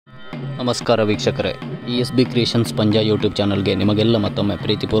ನಮಸ್ಕಾರ ವೀಕ್ಷಕರೇ, ESB creations Panja YouTube ಚಾನಲ್ಗೆ ನಿಮಗೆಲ್ಲ ಮತ್ತೊಮ್ಮೆ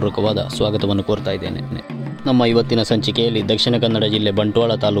ಪ್ರೀತಿಪೂರ್ವಕವಾದ ಸ್ವಾಗತವನ್ನು ಕೋರ್ತಾ ಇದ್ದೇನೆ. ನಮ್ಮ ಇವತ್ತಿನ ಸಂಚಿಕೆಯಲ್ಲಿ ದಕ್ಷಿಣ ಕನ್ನಡ ಜಿಲ್ಲೆ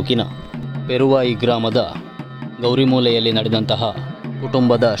ಬಂಟ್ವಾಳ ತಾಲೂಕಿನ ಪೆರುವಾಯಿ ಗ್ರಾಮದ ಗೌರಿಮೂಲೆಯಲ್ಲಿ ನಡೆದಂತಹ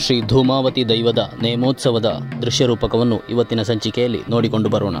ಕುಟುಂಬದ ಶ್ರೀ ಧೂಮಾವತಿ ದೈವದ ನೇಮೋತ್ಸವದ ದೃಶ್ಯರೂಪಕವನ್ನು ಇವತ್ತಿನ ಸಂಚಿಕೆಯಲ್ಲಿ ನೋಡಿಕೊಂಡು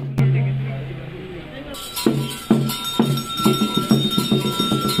ಬರೋಣ.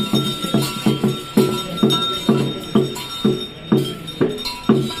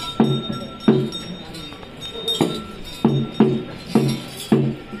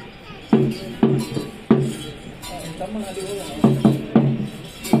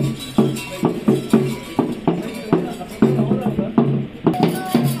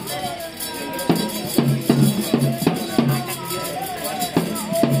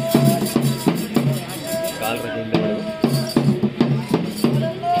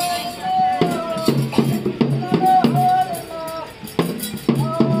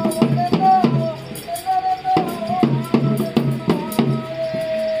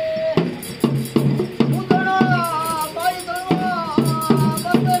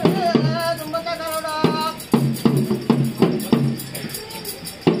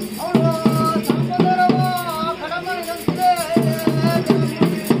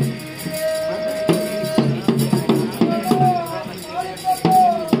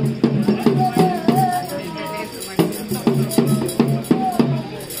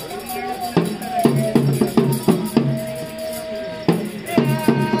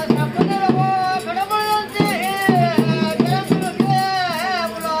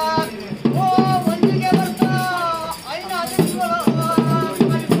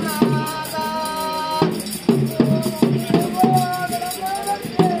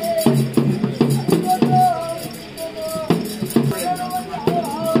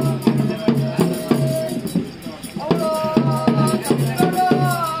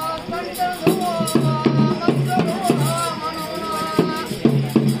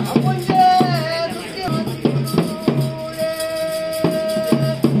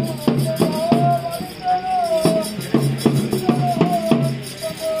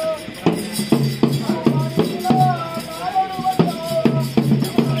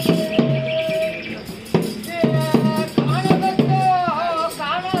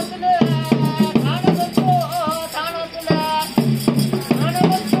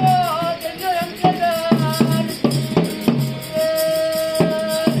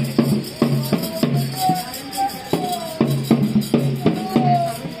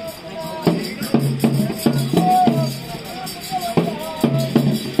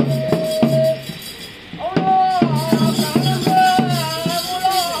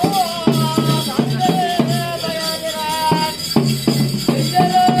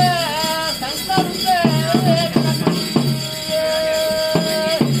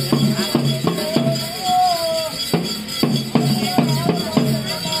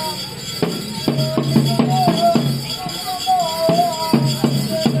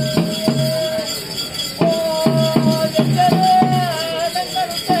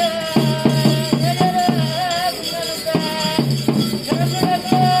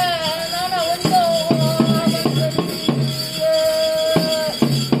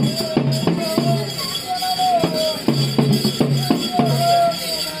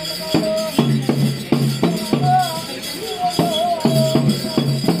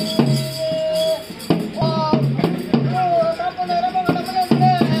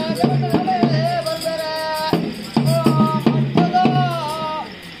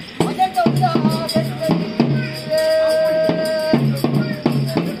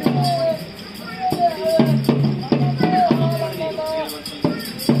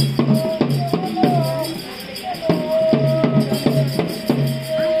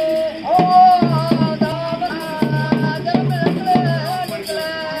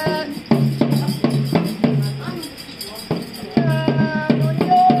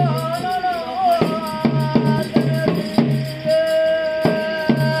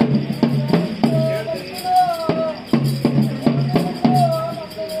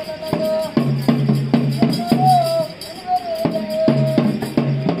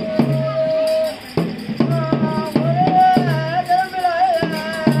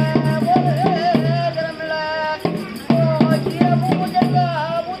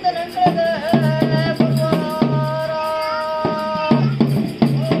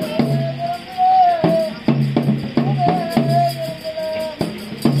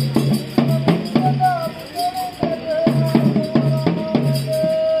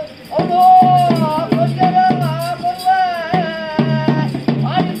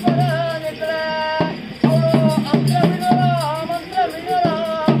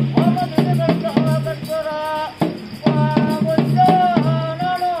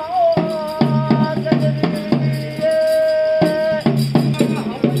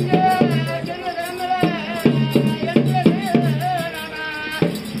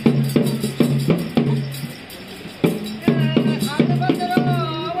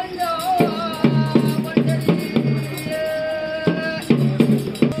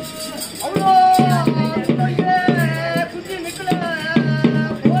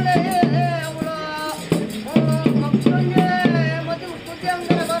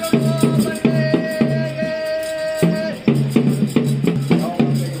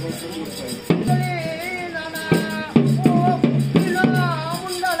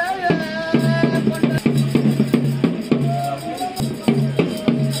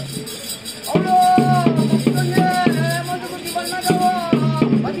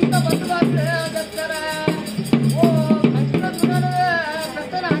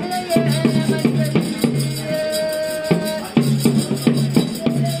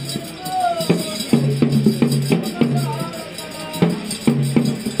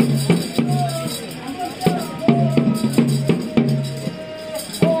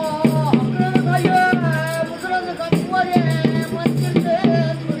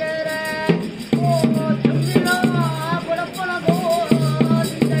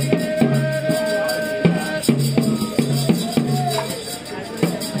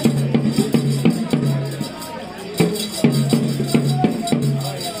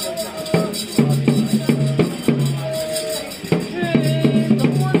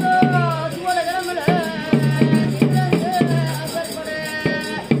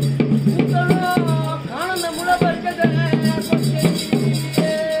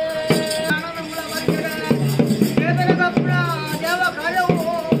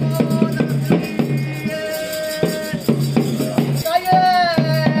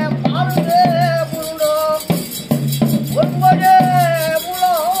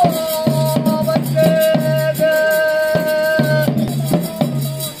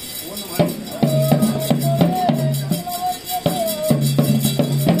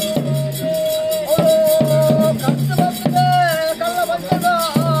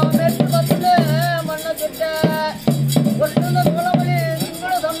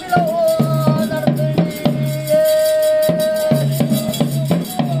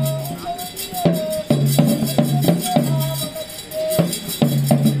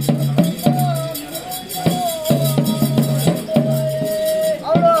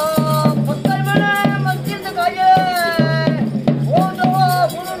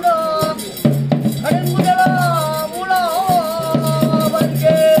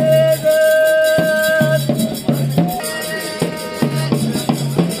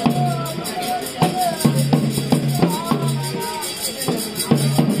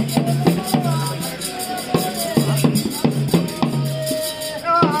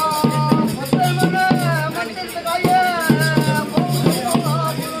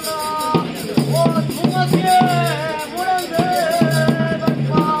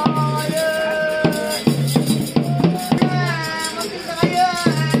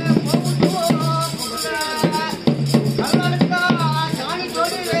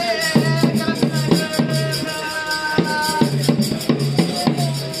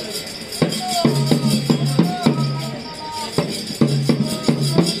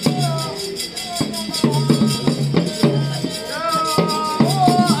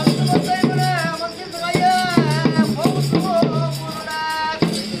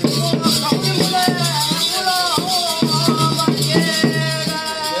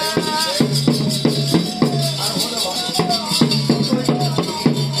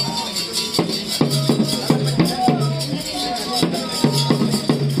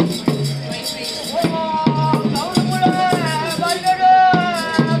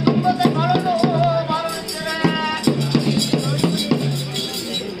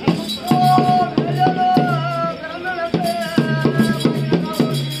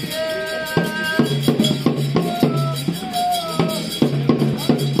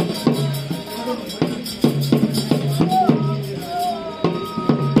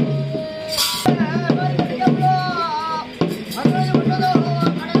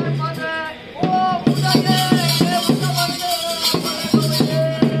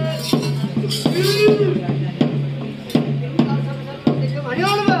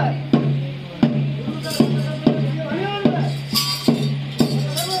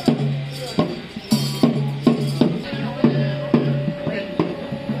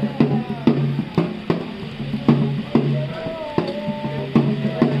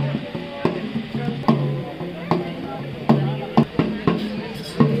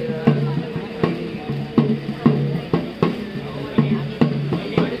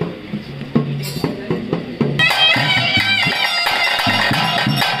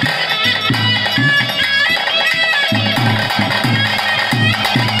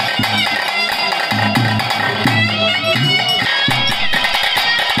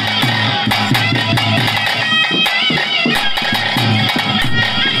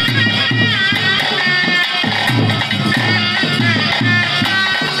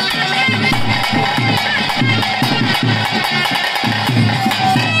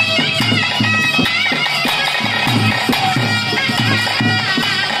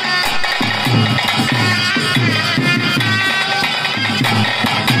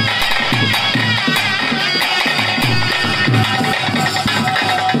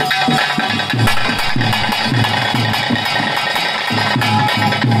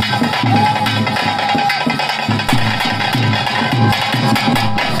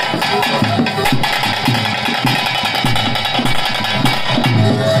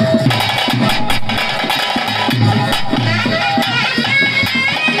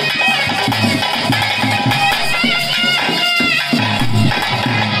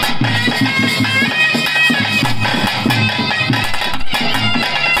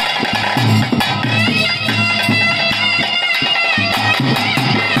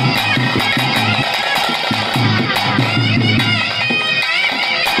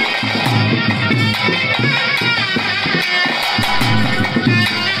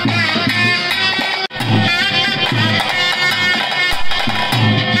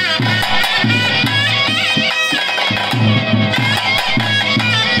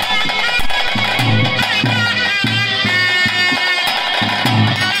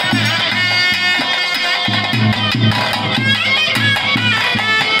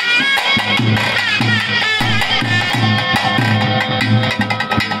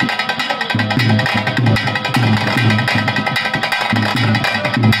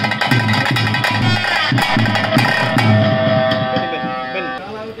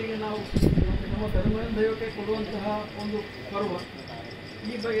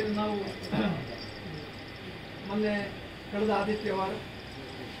 ಮೊನ್ನೆ ಕಳೆದ ಆದಿತ್ಯವಾರ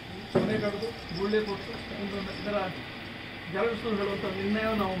ಕೊನೆ ಕಳೆದು ಗುಳ್ಳೆ ಕೊಟ್ಟು ಒಂದು ಇದರ ಜರುಗಿಸಲು ಹೇಳುವಂಥ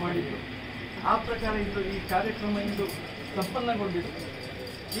ನಿರ್ಣಯವನ್ನು ನಾವು ಮಾಡಿದ್ದು. ಆ ಪ್ರಕಾರ ಇಂದು ಈ ಕಾರ್ಯಕ್ರಮ ಇಂದು ಸಂಪನ್ನಗೊಂಡಿದೆ.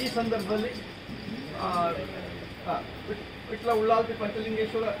 ಈ ಸಂದರ್ಭದಲ್ಲಿ ವಿಟ್ಲ ಉಳ್ಳಾಲ್ತಿ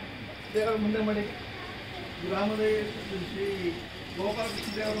ಪಂಚಲಿಂಗೇಶ್ವರ ದೇವರ ಮುಂದೆ ಮಾಡಿ, ಗ್ರಾಮದ ಶ್ರೀ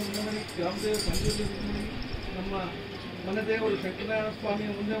ಗೋಪಾಲಕೃಷ್ಣ ದೇವರ ಮುಂದೆ ಮಾಡಿ, ಗ್ರಾಮದೇವ ಸಂಜೀವ ಮುಂದೆ, ನಮ್ಮ ಮನೆ ದೇವರು ಶಂಕರನಾರಾಯಣ ಸ್ವಾಮಿಯ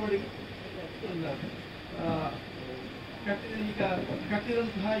ಮುಂದೆ ಮಾಡಿ ಈಗ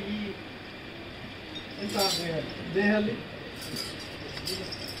ಕಟ್ಟಿದಂತಹ ಈ ಎಂಥ ದೇಹದಲ್ಲಿ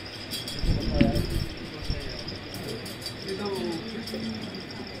ಇದು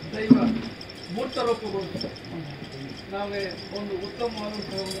ದೈವ ಮೂರ್ತ ರೂಪಗಳು ನಾವೇ ಒಂದು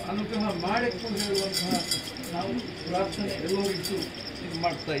ಉತ್ತಮವಾದಂತಹ ಅನುಗ್ರಹ ಮಾಡಿಕೊಂಡು ಹೇಳುವಂತಹ ನಾವು ಪ್ರಾರ್ಥನೆ ಎಲ್ಲರಿಗೂ ಇದು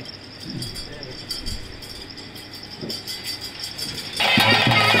ಮಾಡ್ತಾ ಇದ್ದೀವಿ.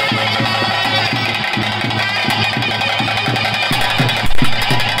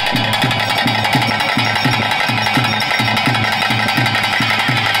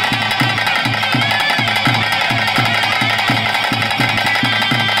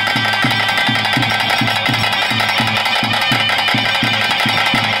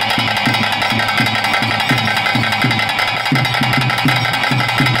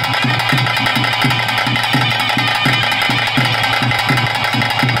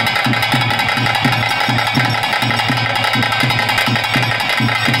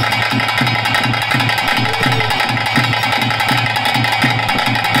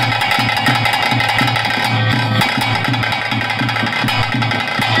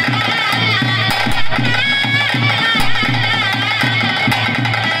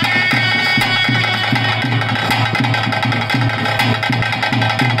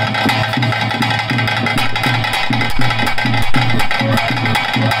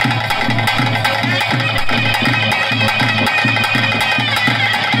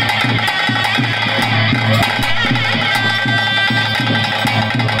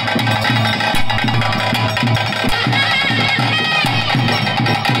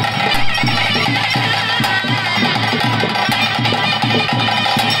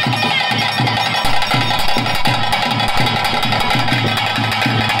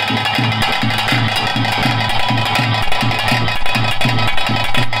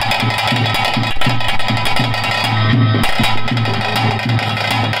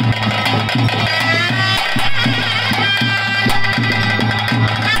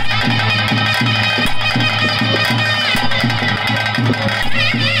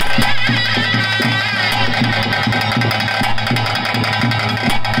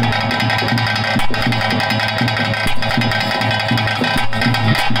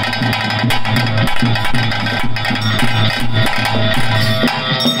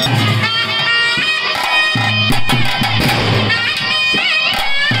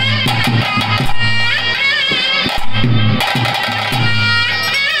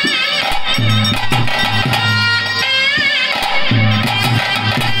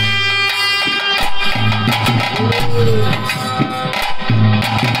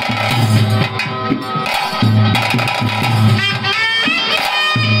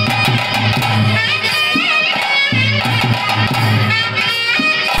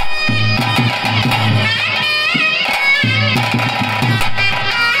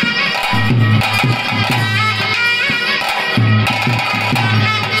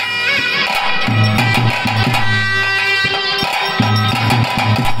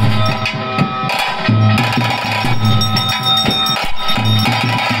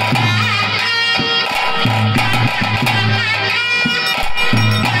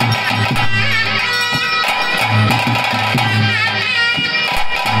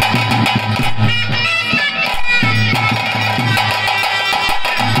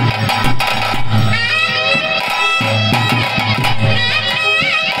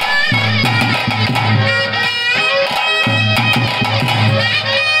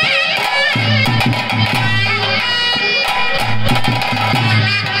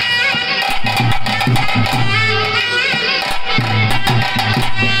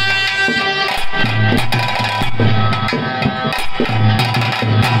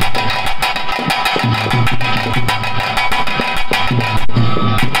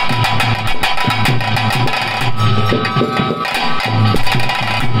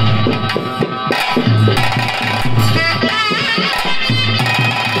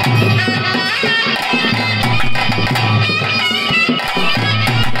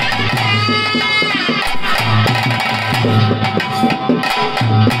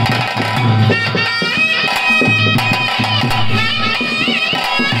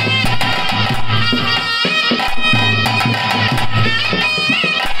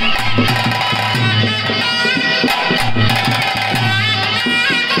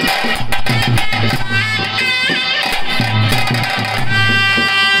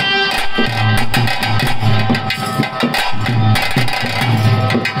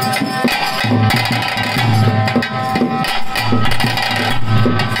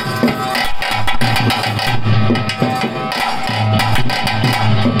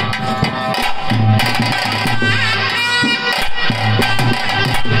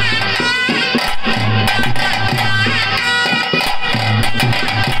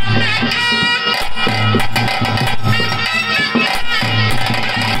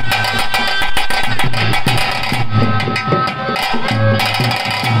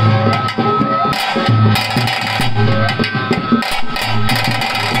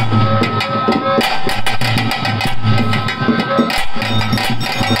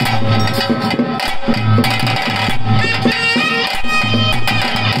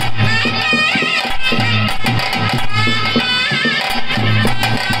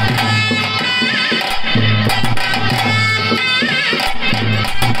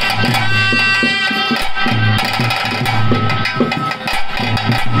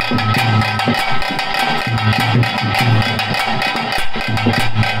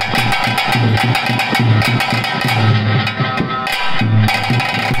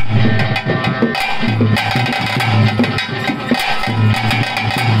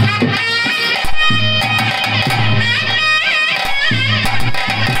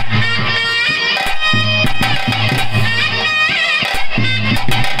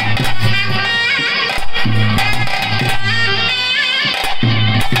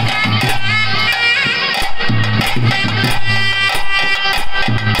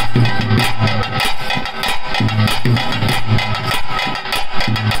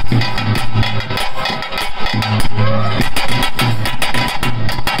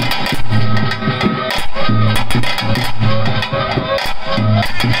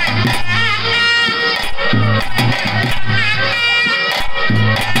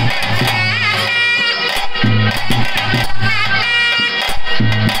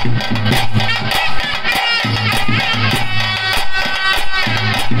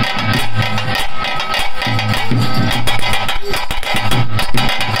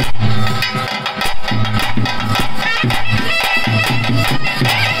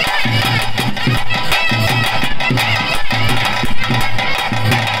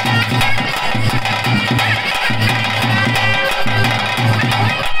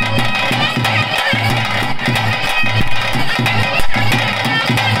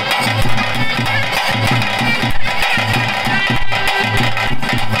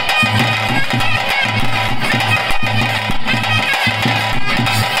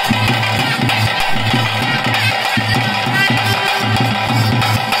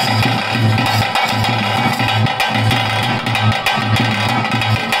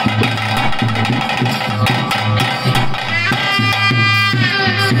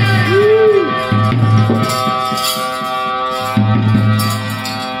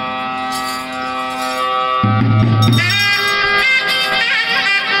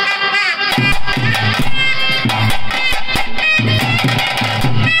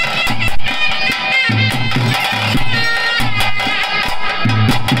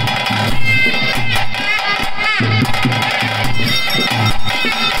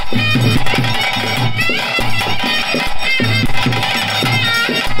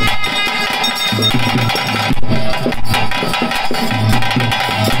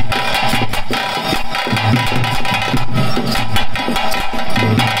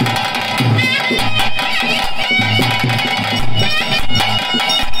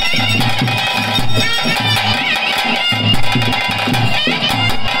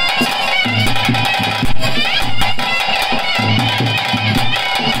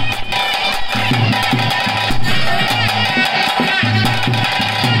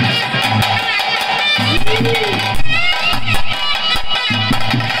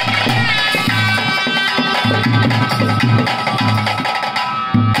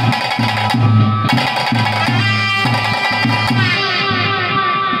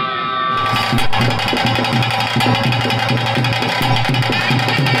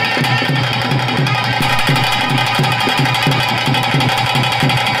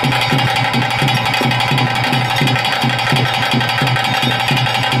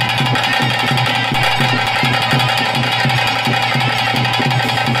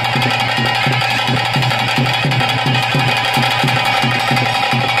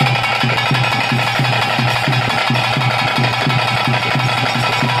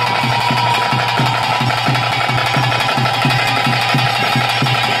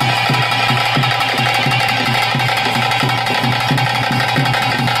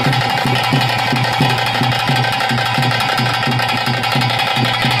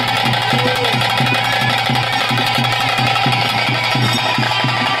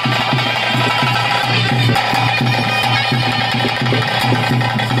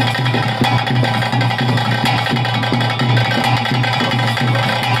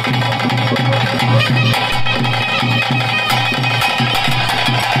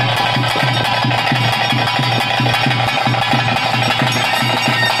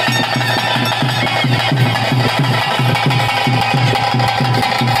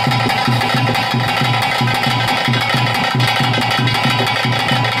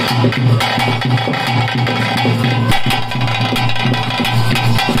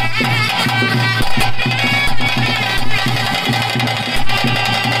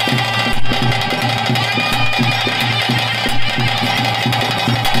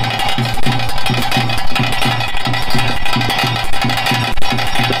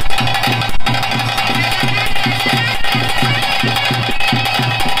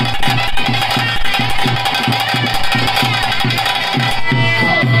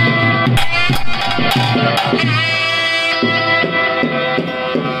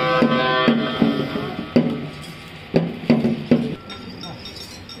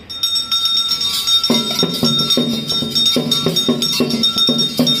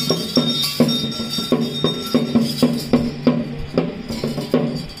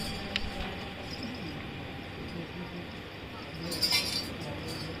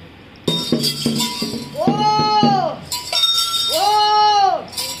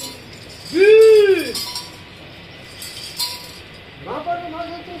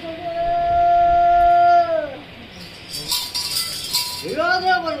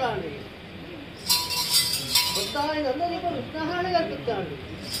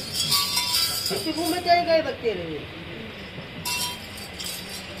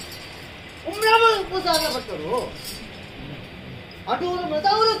 ಅಟೂರು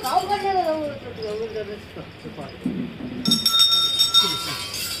ಮತವರು ಕಾವು ಕನ್ನಡ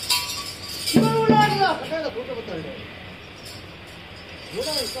ಕನ್ನಡ ಕೂಟ ಗೊತ್ತಂಡೆ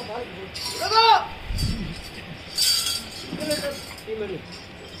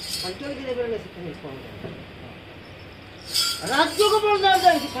ಪಂಚೋಗಿದ ಬೇರೆ ಸಿಕ್ಕ ನಿಲ್ಕೊಂಡು ರಾಜ್ಯಕ್ಕೂ ಬಂದ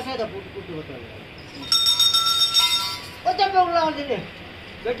ಕಟ್ಟದ ಪುಟ್ಟು ಪುಟ್ಟು ಗೊತ್ತಂಡೆ ಒತ್ತಪ್ಪ ಉಳ್ಳಾಡಿನಿ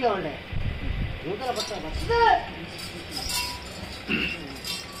ಗಟ್ಟಿ ಹೊಂಡೆ ನೂತನ ಬಟ್ಟ ಬರ್ತದೆ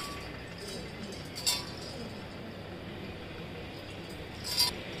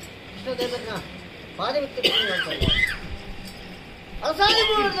ಇಷ್ಟೊಂದು ಪಾದವಿತ್ತು ಅಸಾಧ್ಯ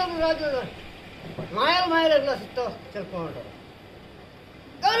ರಾಜ್ಯದ ಮಾಯಲ್ಲ ಸಿಕ್ತೋ ತಿಳ್ಕೊಂಡು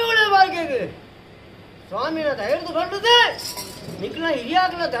ಕರುಣೆ ಮಾರ್ಗಗೆ ಸ್ವಾಮಿನ ದಯದು ಬಂಡುದೆ ನಿಖಿಲ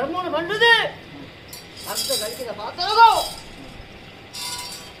ಹಿರಿಯಾಗಲ ಧರ್ಮವನ್ನು ಬಂಡುದೆ ಅರ್ಥ ಗಳಿಸಿದ ಪಾತ್ರಗೋ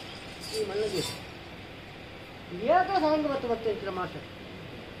ಈ ಮಲ್ಲಿಗೆ ಹಿರಿಯಾಗಲ ಸಾಂಗ್ ಮತ್ತು ಬರ್ತಿರ್ತೀರ ಮಾಸ್ಟರ್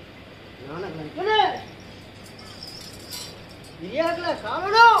ನಾನಗ್ಲಂತಲೇ ಹಿರಿಯಾಗಲ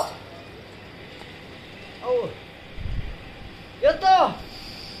ಕಾರಣ ಅವು ಎತ್ತೋ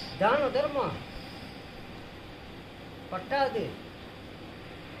ದಾನ ಧರ್ಮ ಪಟ್ಟಾದಿ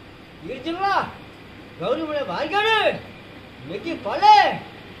ಈರ್ಜಿಲ್ಲ ಗೌರಿ ಮಳೆ ಬಾಯಿಗಾಡಿ ಮೆಗ್ಗಿ ಪಳೆ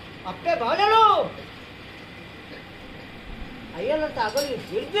ಅಪ್ಪೆ ಬಾಳೆಳು ಅಯ್ಯನಂತ ಅಗಲಿ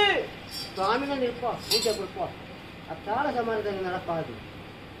ಹಿಡ್ದು ಸ್ವಾಮಿನ ನಿಲ್ಪ ಪೂಜೆ ಕೊಡ್ಪ ಅತ್ತಾಳ ಸಮಾನದಲ್ಲಿ ನಡಪಾದಿ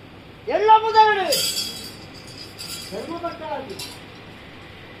ಎಲ್ಲ ಮುದಾಡಿ ಧರ್ಮ ಪಟ್ಟಾದಿ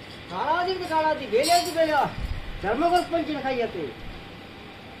ಕಾಳಾದಿಂದ ಕಾಳಾದಿ ಬೇಲೆಯಾದಿ ಬೇಲೆ ಧರ್ಮಗೋಲ್ ಪಂಚಿನ ಕೈ ಎತ್ತು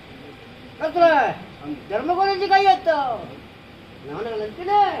ಕತ್ರ ಧರ್ಮಗೋಲಂಜಿ ಕೈ ಎತ್ತು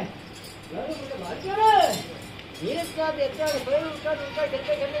ನಾನಂತೀನಿ ನೀರಿಸ್ತಾದ ಎತ್ತಾಡಿ ಬಯಲು ಉಂಟಾಡಿ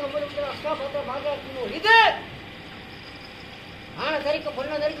ಗೆಲ್ಲೆ ಗೆಲ್ಲೆ ಒಬ್ಬರು ಅಕ್ಕ ಪತ್ರ ಭಾಗ ಹಾಕ್ತೀನಿ ಇದೆ ಆಣ ತರಿಕ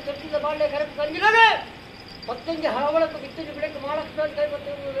ಬಣ್ಣ ತರಿಕ ಕಟ್ಟಿದ ಬಾಳ್ಳೆ ಕರೆಕ್ಟ್ ಕಂಜಿಲಾಗೆ ಪತ್ತಂಜಿ ಹಾವಳಕ್ಕೆ ಬಿತ್ತಂಜಿ ಬಿಡಕ್ಕೆ ಮಾಡಕ್ಕೆ ಕೈ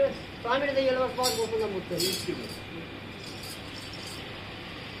ಮತ್ತೆ ಸ್ವಾಮಿನ ಎಲ್ಲ ಸ್ವಾಮಿ ನಂಬುತ್ತೆ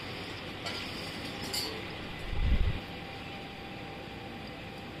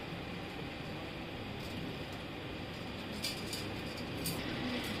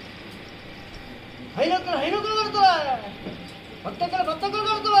ಹೈನಕ್ಕಳು ಕರ್ತವೆ ಭತ್ತಕ್ಕಳು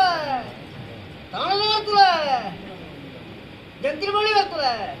ಕರ್ತವೆ ತಾಣದ ಕರ್ತವೆ ಜಂತಿನ ಬಳಿ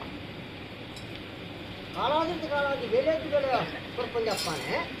ಕರ್ತವೆ ಕಾಳಾದಿ ಬೇಲೆದ್ದು ಬೇಳೆ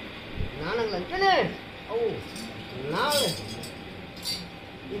ಕೊರ್ಪಂಜಪ್ಪನೆ ನಾನಂತೇನೆ ಅವು ನಾವು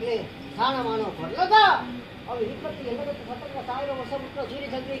ಇಲ್ಲಿ ಸ್ನಾನ ಮಾಡೋ ಕೊಡ್ಲದ ಅವು ಇಪ್ಪತ್ತು ಎಂಬತ್ತು ಸತ್ತಂಗ 1000 ವರ್ಷ ಮುಟ್ಟ ಸೂರ್ಯ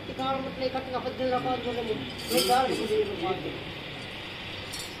ಚಂದ್ರ ಇಕ್ಕಿ ಕಾಳು ಮುಟ್ಲೆ ಕಟ್ಟಿನ 15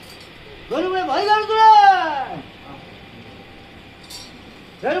 ಗರುಮಳೆ ಬಾಯಿಗಾಡ್ತುಳೆ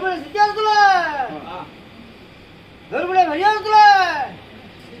ಗರುಮಳೆ ಸಿದ್ದಾಡ್ತುಳೆ ಗರುಮಳೆ ಮರಿಯಾಡ್ತುಳೆ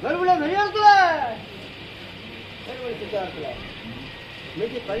ಗರುಮಳೆ ಸಿದ್ದಾಡ್ತುಳೆ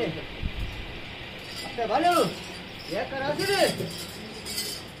ಮೆಚ್ಚಿ ಪಳೆ ಅಷ್ಟೇ ಬಾಳೆವು ಯಾಕರಾಸಿರಿ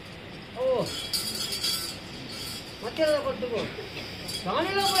ಓ ಮತ್ತೆ ಕೊಟ್ಟು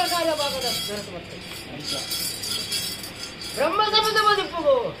ಸ್ವಾಮಿಗಳ ಕಾರ್ಯ ಭಾಗದ ಬೆರೆತು ಬರ್ತದೆ ಬ್ರಹ್ಮ ಸಂಬಂಧ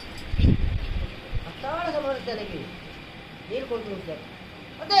ಬಂದಿಪ್ಪು ಅತ್ತಾಳ ಸಮಾನಕ್ಕೆ ನೀರು ಕೊಟ್ಟು ಹೋಗ್ತಾರೆ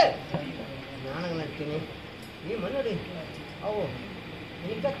ಅದೇ ನಾನಾಗ ನಡ್ತೀನಿ ಈ ಮನ್ನಡಿ ಅವು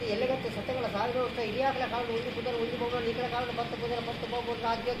ನಿಕ್ಕತ್ತಿ ಎಲ್ಲಗತ್ತೆ ಸತ್ಯಗಳ 1000 ವರ್ಷ ಹಿರಿಯಾಗಲ ಕಾರಣ ಒಂದು ಪುದರ ಒಂದು ಬೋಗ ನಿಕ್ಕಲ ಕಾರಣ 10 ಪುದರ 10 ಬೋಗ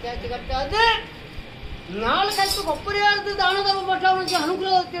ರಾಜ್ಯ ತ್ಯಾಜ್ಯ ಗಟ್ಟ ಅದೇ 4 ಕಲ್ತು ಒಬ್ಬರೇ ಆಡ್ತು ದಾನದ ಮಠ ಅವನಿಗೆ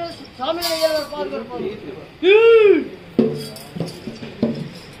ಅನುಗ್ರಹ ಸ್ವಾಮಿಗಳ ಎಲ್ಲ ಪಾಲ್ಗೊಳ್ಬೋದು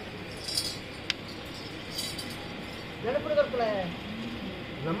ನೆನಪುಗಳು ಕರ್ಕೊಳೆ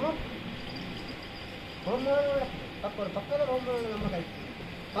ನಮ್ಮ ಹೋಮಗಳ ಪಕ್ಕದ ಹೋಮಗಳು ನಮ್ಮ ಕೈ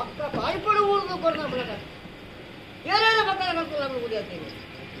ಪಕ್ಕ ಬಾಯಿಪಡು ಊರಿಗೆ ಕೊಡ ನಮ್ಮ ಏನೇನೋ ಪಕ್ಕದ ಕರ್ಕೊಂಡು ನಮ್ಗೆ ಗುಡಿ ಆಗ್ತೇನೆ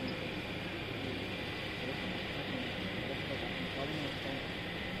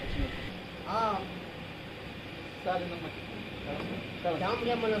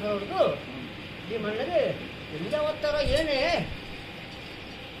ಚಾಮುಂಡಿಯಮ್ಮನವ್ರದ್ದು ಈ ಮಣ್ಣಿಗೆ ಒಂದೇ ಒತ್ತರ ಏನೇ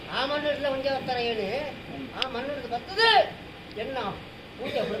ಆ ಮಣ್ಣಿಡ್ಲ ಒಂದೇ ಒತ್ತರ ಏನೇ ಆ ಮಣ್ಣಿಡ್ದು ಬರ್ತದೆ ಎನ್ನ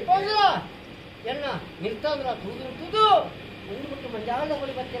ಪೂಜೆ ಬಿಡ್ಕೊಂಡ್ರ ಎನ್ನ ನಿಲ್ತಂದ್ರ ತೂದು ಒಂದು ಬಿಟ್ಟು ಮಂಜಾಲ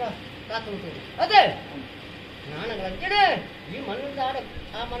ಬಳಿ ಬರ್ತೀರ ಕಾತು ಅದೇ ನಾನಗಳಂತೇನೆ ಈ ಮಣ್ಣಿಂದ ಆಡ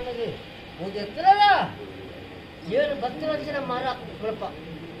ಆ ಮಣ್ಣಿಗೆ ಪೂಜೆ ಇರ್ತಿರಲ್ಲ ಏನು ಬತ್ತಿರಂಚಿನ ಮರ ಸ್ವಲ್ಪ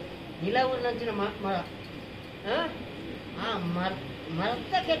ನಿಲವನ್ನಂಚಿನ ಮರ ಆ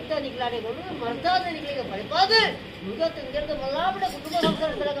ಮರದ ಕೆಟ್ಟ ನಿಗ್ಲಾಡಿಗಳು ಮರ್ದಾದ ನಿಗ್ಲಿಗೆ ಪಡಿಪಾದು ಇವತ್ತು ನಿಗದ ಮಲ್ಲಾಬಿಡ ಕುಟುಂಬ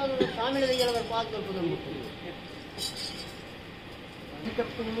ಸಂಸಾರ ಸ್ವಾಮಿನ ಹೇಳುವ ಪಾಲ್ಗೊಳ್ಬೋದು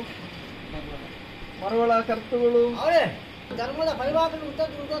ಕರ್ತುಗಳು ಮರವಳ ಕರ್ತುಗಳು ಅವರೇ ಧರ್ಮದ ಪರಿವಾರಗಳು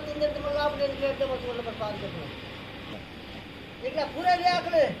ಇವತ್ತು ಮಲ್ಲಾಬಿಡ ಕೇಳ್ತೆ ಮತ್ತು ಪಾಲ್ಗೊಳ್ಬೋದು ಈಗ ಪೂರಲ್ಲಿ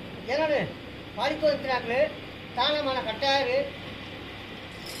ಹಾಕಲಿ ಜನರೇ ಪಾಲಿಕೆ ಹಾಕಲಿ ತಾನ ಮನ ಕಟ್ಟಾಯರಿ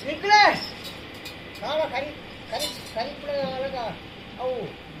ನಿಕ್ಲೆ ಕಾಲ ಕರಿಪುಳ ಅವು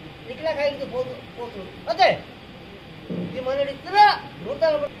ನಿಕ್ಲೆ ಕೈಗೆ ಹೋದ್ರು ಅದೇ ಈ ಮನೆ ಹಿಡಿತರ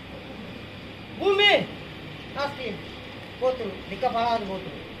ಭೂಮಿ ಆಸ್ತಿ పోతురు దిక్కఫలాలు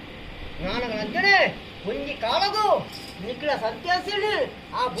పోతురు జ్ఞానగలంటేనే కొంచెం కాలదు నిక్కుల సత్యాసుడు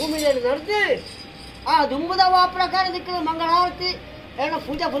ఆ భూమిలో నడిచి ఆ దుమ్ముదవ ప్రకారం దిక్కులు మంగళారతి ఏమైనా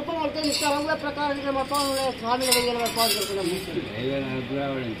పూజ పుల్పం పడుతుంది నిక్కుల రంగుల ప్రకారం దిక్కుల మర్పాలు స్వామి మర్పాలు జరుగుతున్నాం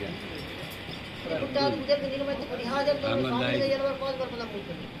నిలబెట్టి పరిహారం స్వామి మర్పాలు జరుపుతున్నాం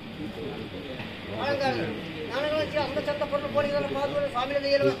జ్ఞానగలంటే అంత చెత్త పనులు పొడిగల పాదులు స్వామి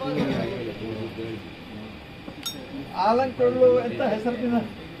మర్పాలు ಆಲಂಕರು ಎಂತ ಹೆಸರಿನ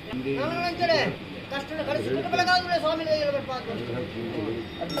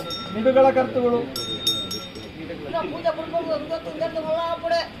ನಿಡುಗಳ ಕರ್ತುಗಳು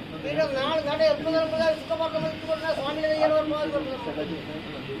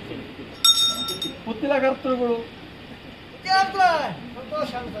ಪುತ್ತಿಲ ಕರ್ತೃಗಳು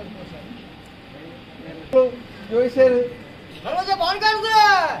ಜೋಯಿಸೇರು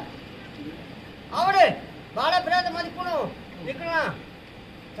ಅವಡೆ ಬಾಳ ಪ್ರೇತ ಮದಿಪುನು ನಿಕ್ಕಣ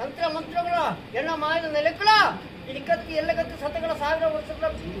ತಂತ್ರ ಮಂತ್ರಗಳು ಎಲ್ಲ ಮಾಯದ ನೆಲೆಕ್ಕಳ ಇದಕ್ಕತ್ತಿ ಎಲ್ಲ ಕತ್ತಿ ಸತಗಳ ಸಾವಿರ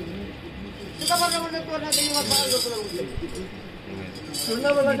ವರ್ಷಗಳ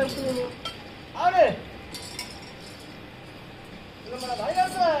ಸುಣ್ಣಬಲ ಕರ್ತುಗಳು ಅವಡೆ ನಮ್ಮ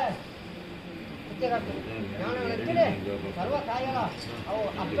ಸರ್ವ ಕಾಯಲ ಅವು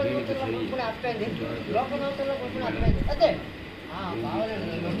ಅಪ್ಪನ ಅಪ್ಪಂದಿ ಲೋಕನಾಥನ ಅಪ್ಪಂದಿ ಅದೇ ಆ ಭಾವನೆ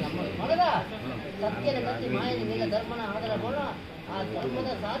ನಮ್ಮ ಮನದ ಸತ್ಯನ ಗತಿ ಮಾಯನ ನಿಲ್ಲ ಧರ್ಮನ ಆಧಾರ ಬೋಳ ಆ ಧರ್ಮದ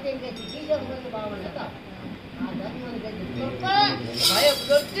ಸಾಧ್ಯಕ್ಕೆ ಚಿಕ್ಕೀಜ ಭಾವನೆ ಆ ಧರ್ಮದ ಗತಿ ಸ್ವಲ್ಪ ಭಯ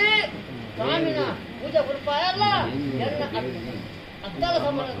ಗೊತ್ತಿ ಸ್ವಾಮಿನ ಪೂಜೆ ಪುಲ್ಪಾಯಲ್ಲ ಎಲ್ಲ ಅತ್ತಾಲ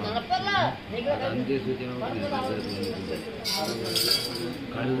ಸಂಬಂಧ ನೆನಪಲ್ಲ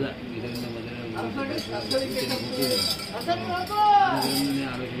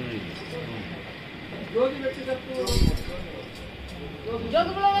ಯೋಗಿ ವ್ಯಕ್ತಿ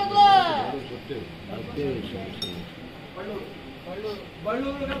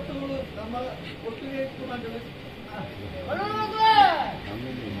ಬಳ್ಳೂರು ಕರ್ತುಗಳು ನಮ್ಮ ಒಟ್ಟಿಗೆ ಇಟ್ಟು ಮಾಡಿದೆ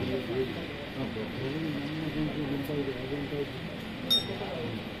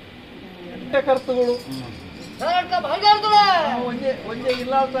ಕರ್ತುಗಳು ಒಂದೇ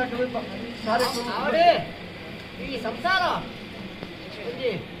ಇಲ್ಲಾದ ಕಾರ್ಯಕ್ರಮ ಈ ಸಂಸಾರ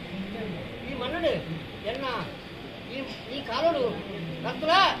ಈ ಮನ್ನಡೆ ಎನ್ನ ఈ కాలుడు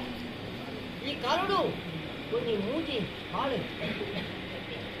భక్తుల ఈ కాలుడు కొన్ని మూచి పాలు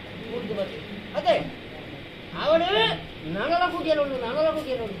అదే ఆవిడ ననలకు గెలడు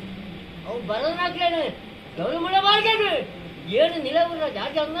అవు బరదనాట్లేను గౌరముల బార్గేడు ఏడు నిలవున్న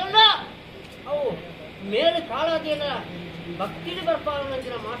జాతి అందరూ అవు మేలు కాళాదీన భక్తిని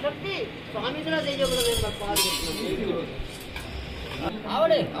బర్పాలనంచిన మాట్లాడి స్వామిదిన దేజగుల నేను బర్పాలు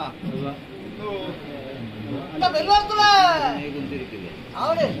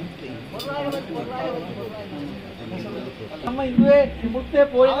ఆవిడే ನಮ್ಮ ಇದುವೆ ಮುತ್ತೆ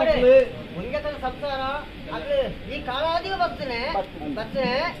ಪೋಯಿ ಸಂಸಾರ ಅక్కడ ಈ ಕಾಲಾದಿಗೆ ಬರ್ತಾನೆ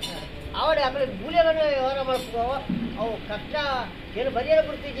ಅವಡೆ ಆಮೇಲೆ ಮೂಲೆಗಳನ್ನು ವ್ಯವಹಾರ ಮಾಡ್ಕೋ ಅವು ಕಷ್ಟ ಏನು ಬರಿಯಲ್ಲ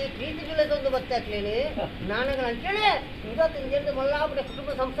ಬಿಡ್ತೀವಿ ಪ್ರೀತಿ ಜಿಲ್ಲೆದೊಂದು ಬತ್ತಾಕ್ಲೇನಿ ನಾನಗಳು ಅಂತೇಳಿ ಇವತ್ತಿನ ಜನರು ಮಲ್ಲಾಬಿಟ್ಟೆ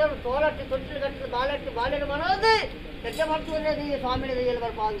ಕುಟುಂಬ ಸಂಸಾರ ತೋಲಾಟಿ ತೊಟ್ಟಿಲು ಕಟ್ಟಿದ ಬಾಳೆಹಣ್ಣು ಮಾಡೋದು ಕೆಲಸ ಮಾಡ್ತೀವಿ ನೀವು ಸ್ವಾಮಿನ ದೈಯಲ್ಲಿ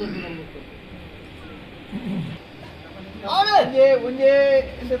ಬರ್ಪಾ ಅಂತ ನಮ್ಬಿಟ್ಟು ಒಂದೇ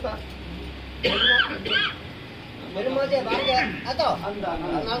ಹೆಣ್ಮೋದೆ ಬಾರಿಗೆ ಆಯ್ತು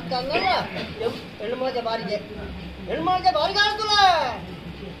ನಾಲ್ಕು ಅಂಗಲ್ಲ ಹೆಣ್ಮೋದೆ ಬಾರಿಗೆ ಆಗ್ತಲ್ಲ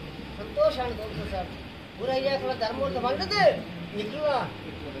ಸಂತೋಷ ಅನ್ಬೋದು ಸರ್ ಊರಯ್ಯಾಕಲ ಧರ್ಮೂರ್ತ ಬಂದದ್ದು ನಿಖಿಲ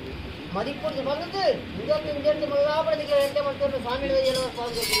ಮದಿಪುರ್ದು ಬಂದದ್ದು ಇವತ್ತು ಮಲ್ಲಾಪಡಿಗೆ ಎಂಟೆ ಮಾಡ್ತಾರೆ ಸ್ವಾಮಿ ಏನೋ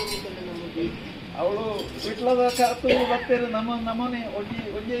ಸ್ವಾಮಿ ಅವಳು ವಿಟ್ಲದ ಕರ್ತುಗಳು ಬರ್ತಾರೆ ನಮ್ಮನೆ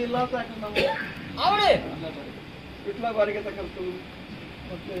ಒಂದೇ ಇಲ್ಲ ಸಾಕು ನಮ್ಮ ಅವಳೆ ವಿಟ್ಲ ಬಾರಿಗೆ ಕರ್ತುಗಳು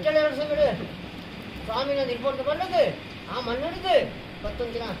ಸ್ವಾಮಿನ ನಿರ್ಬೋರ್ದು ಬಂದದ್ದು ಆ ಮನ್ನಡಿದು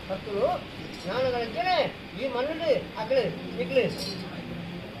 11 ದಿನ ಕರ್ತುಗಳು ಸ್ನಾನಗಳಂತೇಳಿ ಈ ಮನ್ನಡಿ ಅಕ್ಕಳು ನಿಕ್ಳು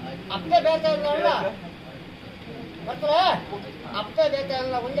ಅಪ್ಪೆ ಬೇಕಾದಲ್ಲ ಬರ್ತಾರ ಅಪ್ಪೆ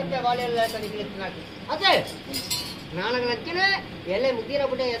ಬೇಕಾದಲ್ಲ ಒಂದಪ್ಪೆ ಬಾಳೆ ಎಲ್ಲ ನಿಕ್ಲಿ ಹಾಕಿ ಅದೇ ಸ್ನಾನಗಳಂತೇಳಿ ಎಲೆ ಮುದ್ದಿನ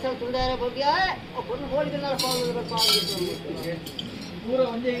ಬಿಟ್ಟೆ ಹೆಸರು ತುಂಡಾರ ಬಗ್ಗೆ ಒಂದು ಹೋಳಿಗೆಲ್ಲ ಪೂರ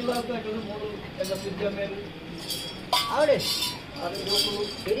ಒಂದೇ ಇಲ್ಲ ಎಲ್ಲ ಸಿದ್ಧ ಮೇಲೆ ಅವಡೆ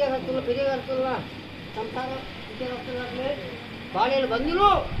பெரிய கருத்துல ಸಂಸಾರ ಬಾಳೆಯಲ್ಲಿ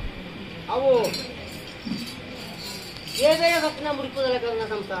ಬಂದಿರು ಅವು ಬೇಗ ಕತ್ತಿನ ಮುಡಿಕೋದಲ್ಲ ಕನ್ನ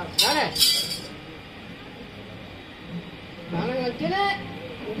ಸಂಸಾರ ನಾಳೆ ನಾನು ಅಂತೀನಿ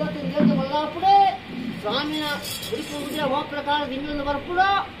ಇವತ್ತು ಮಲ್ಲಾಪುಡೆ ಸ್ವಾಮಿಯ ಉಡುಪುಡಿಯ ಹೋಗ ಪ್ರಕಾರ ಇನ್ನೊಂದು ಬರ್ಪುಡ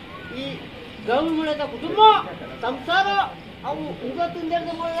ಈ ಗೌರಿಮೂಲೆದ ಕುಟುಂಬ ಸಂಸಾರ ಅವು ಇವತ್ತಿನ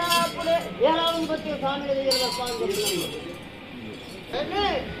ಮಲ್ಲಾಪುಡೆ ಏನಾದ್ರು ಗೊತ್ತಿಲ್ಲ ಸ್ವಾಮಿಗಳಿಗೆ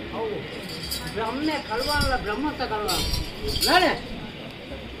ಅವು ಬ್ರಹ್ಮೆ ಕಲ್ವಾನಲ್ಲ ಬ್ರಹ್ಮಂತ ಕಲ್ವಾನ ನಾಳೆ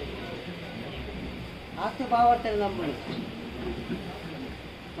ಆಸ್ತಿ ಭಾವಾರ್ಥನೆ ನಂಬಿ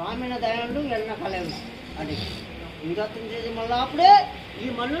ಸ್ವಾಮಿನ ದಯಂಡು ಎಣ್ಣ ಕಲೆ ಅದಕ್ಕೆ ಇವತ್ತಿನ ಮಲ್ಲಾಪುಡೆ ಈ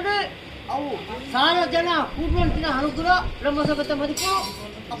ಮಣ್ಣುಡೆ ಅವು ಸಾವಿರ ಜನ ಕೂಡುವಂತಿನ ಅನುಗ್ರಹ ಬ್ರಹ್ಮಸಭತೆ ಬದುಕು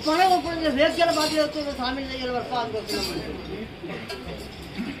ಪೊರೆ ಒಬ್ಬರಿಂದ ವೇದ್ಯರ ಬಾಗಿ ಇರ್ತದೆ ಸ್ವಾಮಿ ವರ್ಪ ಅಂತ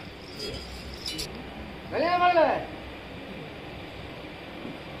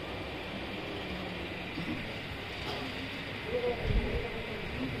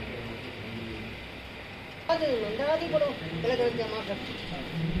ಮಂದಾದಿಗಳು ಬೆಳಗ್ಗೆ ಮಾತಾಡ್ತೀವಿ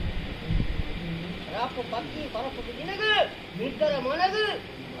ರಾಪು ಪಕ್ಕಿ ಪರಪು ದಿನಗ ನಿಗ್ಗರ ಮನಗು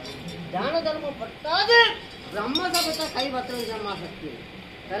ದಾನ ಧರ್ಮ ಪಟ್ಟಾದ ಬ್ರಹ್ಮಸಭತ ಕೈ ಬತ್ತ ಮಾತಾಡ್ತೀವಿ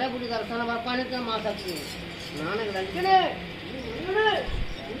ತಲೆಗುಡಿ ದರ್ಶನ ಬರ್ಪಾಣಿತ ಮಾತಾಡ್ತೀವಿ ನಾನಗಂಟೆ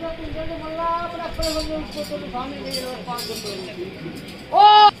ಇವತ್ತು ಮಲ್ಲಾಪುರ ಅಪ್ಪಳ ಬಂದು ಕೂತ್ಕೊಂಡು ಸ್ವಾಮಿ ಓ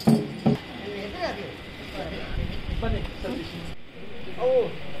ಬನ್ನಿ ಅವು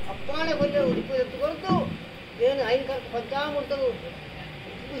ಅಪ್ಪಾಣೆ ಬಂದ ಉಡುಪು ಎತ್ತುಕೊಳ್ತು ಏನು ಐಂಕರ ಪಂಚಾಮೃತವು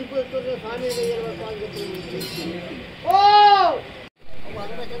ಉಡುಪು ಎತ್ತು ಸ್ವಾಮಿ ಓ ಅವು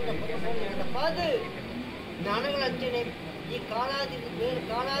ಅಂದ ಚಂದ ಪಾದು ಜ್ಞಾನಗಳ ಅಂಚನೆ ಈ ಕಾಲಾದಿದು ಬೇರೆ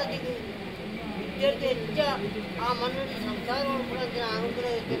ಕಾಲಾದಿದು ವಿದ್ಯಾರ್ಥಿ ಹೆಚ್ಚ ಆ ಮಣ್ಣಿನ ಸಂಸಾರವನ್ನು ಕೂಡ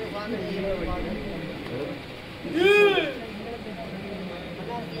ಅನುಗ್ರಹ ಇರ್ತೇನೆ ಸ್ವಾಮಿ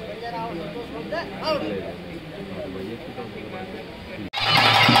ಹೌದು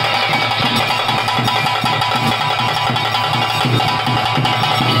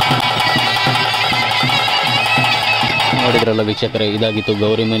ನೋಡಿದ್ರಲ್ಲ ವೀಕ್ಷಕರೇ, ಇದಾಗಿತ್ತು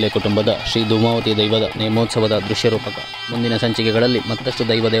ಗೌರಿಮೂಲೆ ಕುಟುಂಬದ ಶ್ರೀ ಧೂಮಾವತಿ ದೈವದ ನೇಮೋತ್ಸವದ ದೃಶ್ಯ ರೂಪಕ. ಮುಂದಿನ ಸಂಚಿಕೆಗಳಲ್ಲಿ ಮತ್ತಷ್ಟು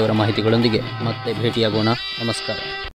ದೈವ ದೇವರ ಮಾಹಿತಿಗಳೊಂದಿಗೆ ಮತ್ತೆ ಭೇಟಿಯಾಗೋಣ. ನಮಸ್ಕಾರ.